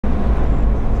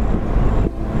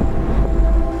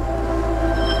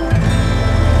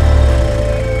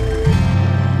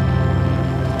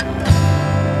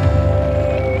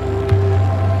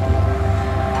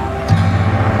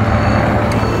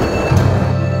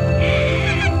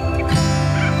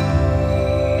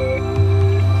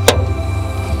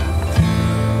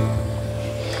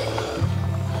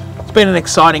been an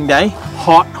exciting day.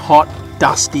 Hot,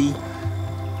 dusty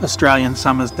Australian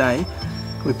summer's day.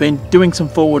 We've been doing some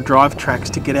forward drive tracks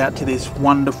to get out to this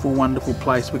wonderful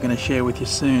place we're going to share with you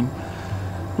soon.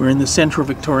 We're in the central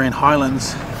Victorian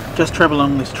Highlands, just travel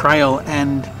along this trail,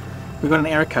 and we've got an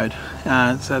error code.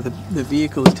 So the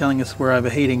vehicle is telling us we're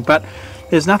overheating, but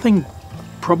there's nothing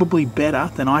probably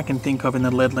better than I can think of in the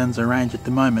Ledlenser range at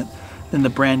the moment than the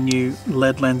brand new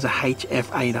Ledlenser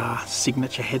XP30R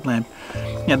signature headlamp.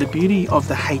 Now the beauty of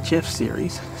the HF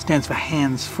series stands for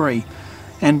hands-free,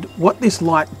 and what this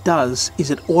light does is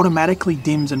it automatically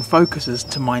dims and focuses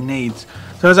to my needs.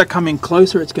 So as I come in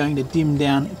closer, it's going to dim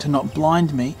down to not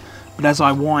blind me, but as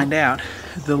I wind out,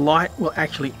 the light will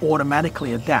actually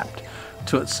automatically adapt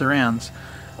to its surrounds.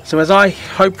 So as I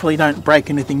hopefully don't break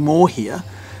anything more here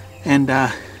and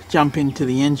jump into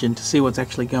the engine to see what's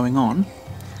actually going on,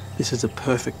 this is a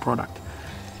perfect product.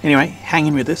 Anyway, hang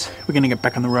in with us. We're going to get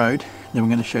back on the road, then we're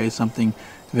going to show you something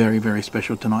very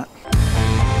special tonight.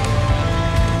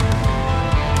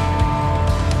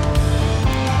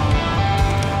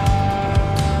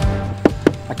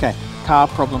 Okay, car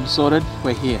problem sorted.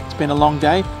 We're here. It's been a long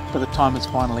day, but the time has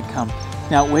finally come.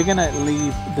 Now we're going to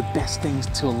leave the best things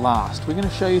till last. We're going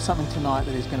to show you something tonight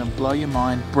that is going to blow your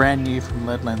mind, brand new from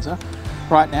Ledlenser.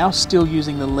 Right now, still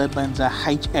using the Ledlenser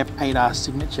XP30R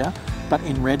signature, but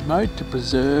in red mode to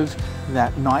preserve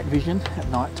that night vision at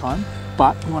night time.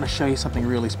 But we want to show you something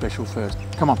really special first.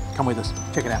 Come on, come with us,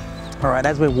 check it out. All right,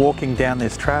 as we're walking down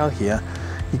this trail here,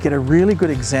 you get a really good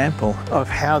example of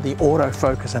how the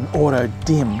autofocus and auto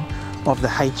dim of the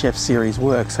HF series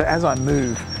works. So as I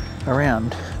move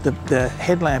around, the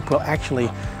headlamp will actually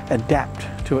adapt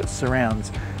to its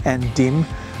surrounds and dim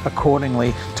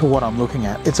accordingly to what I'm looking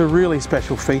at. It's a really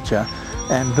special feature,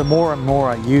 and the more and more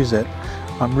I use it,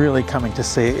 I'm really coming to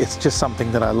see it's just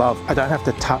something that I love. I don't have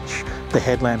to touch the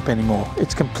headlamp anymore.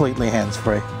 It's completely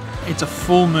hands-free. It's a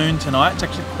full moon tonight. It's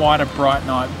actually quite a bright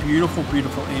night. Beautiful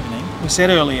evening. We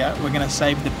said earlier we're going to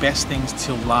save the best things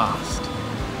till last,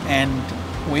 and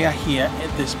we are here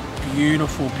at this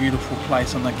beautiful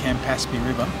place on the Campaspe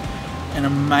River. An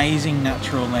amazing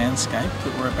natural landscape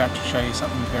that we're about to show you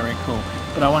something very cool.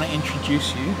 But I want to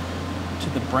introduce you to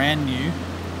the brand new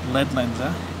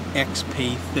Ledlenser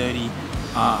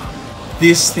XP30R.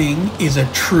 This thing is a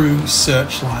true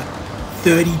searchlight.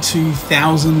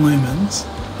 32,000 lumens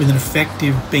with an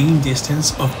effective beam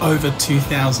distance of over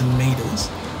 2,000 meters.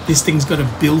 This thing's got a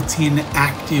built-in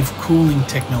active cooling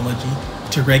technology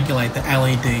to regulate the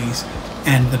LEDs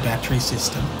and the battery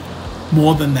system.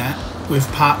 More than that, we've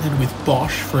partnered with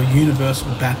Bosch for a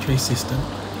universal battery system.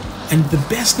 And the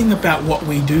best thing about what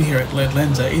we do here at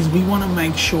Ledlenser is we want to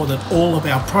make sure that all of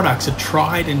our products are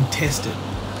tried and tested,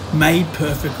 made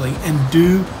perfectly, and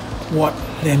do what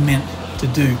they're meant to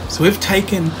do. So we've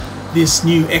taken this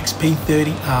new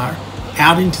XP30R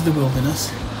out into the wilderness.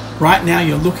 Right now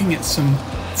you're looking at some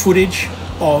footage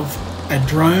of a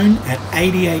drone at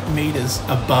 88 meters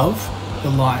above the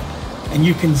light, and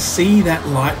you can see that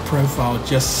light profile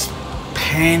just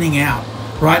panning out.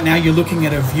 Right now you're looking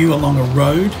at a view along a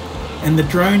road, and the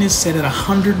drone is set at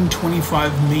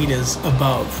 125 meters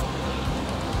above.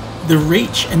 The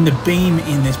reach and the beam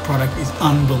in this product is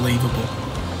unbelievable.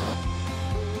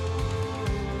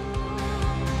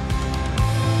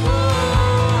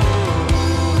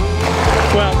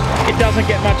 Well, it doesn't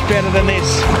get much better than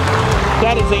this.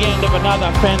 That is the end of another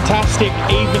fantastic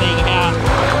evening out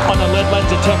on the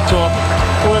Ledlenser Tech Tour.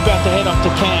 We're about to head off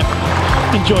to camp.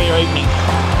 Enjoy your evening.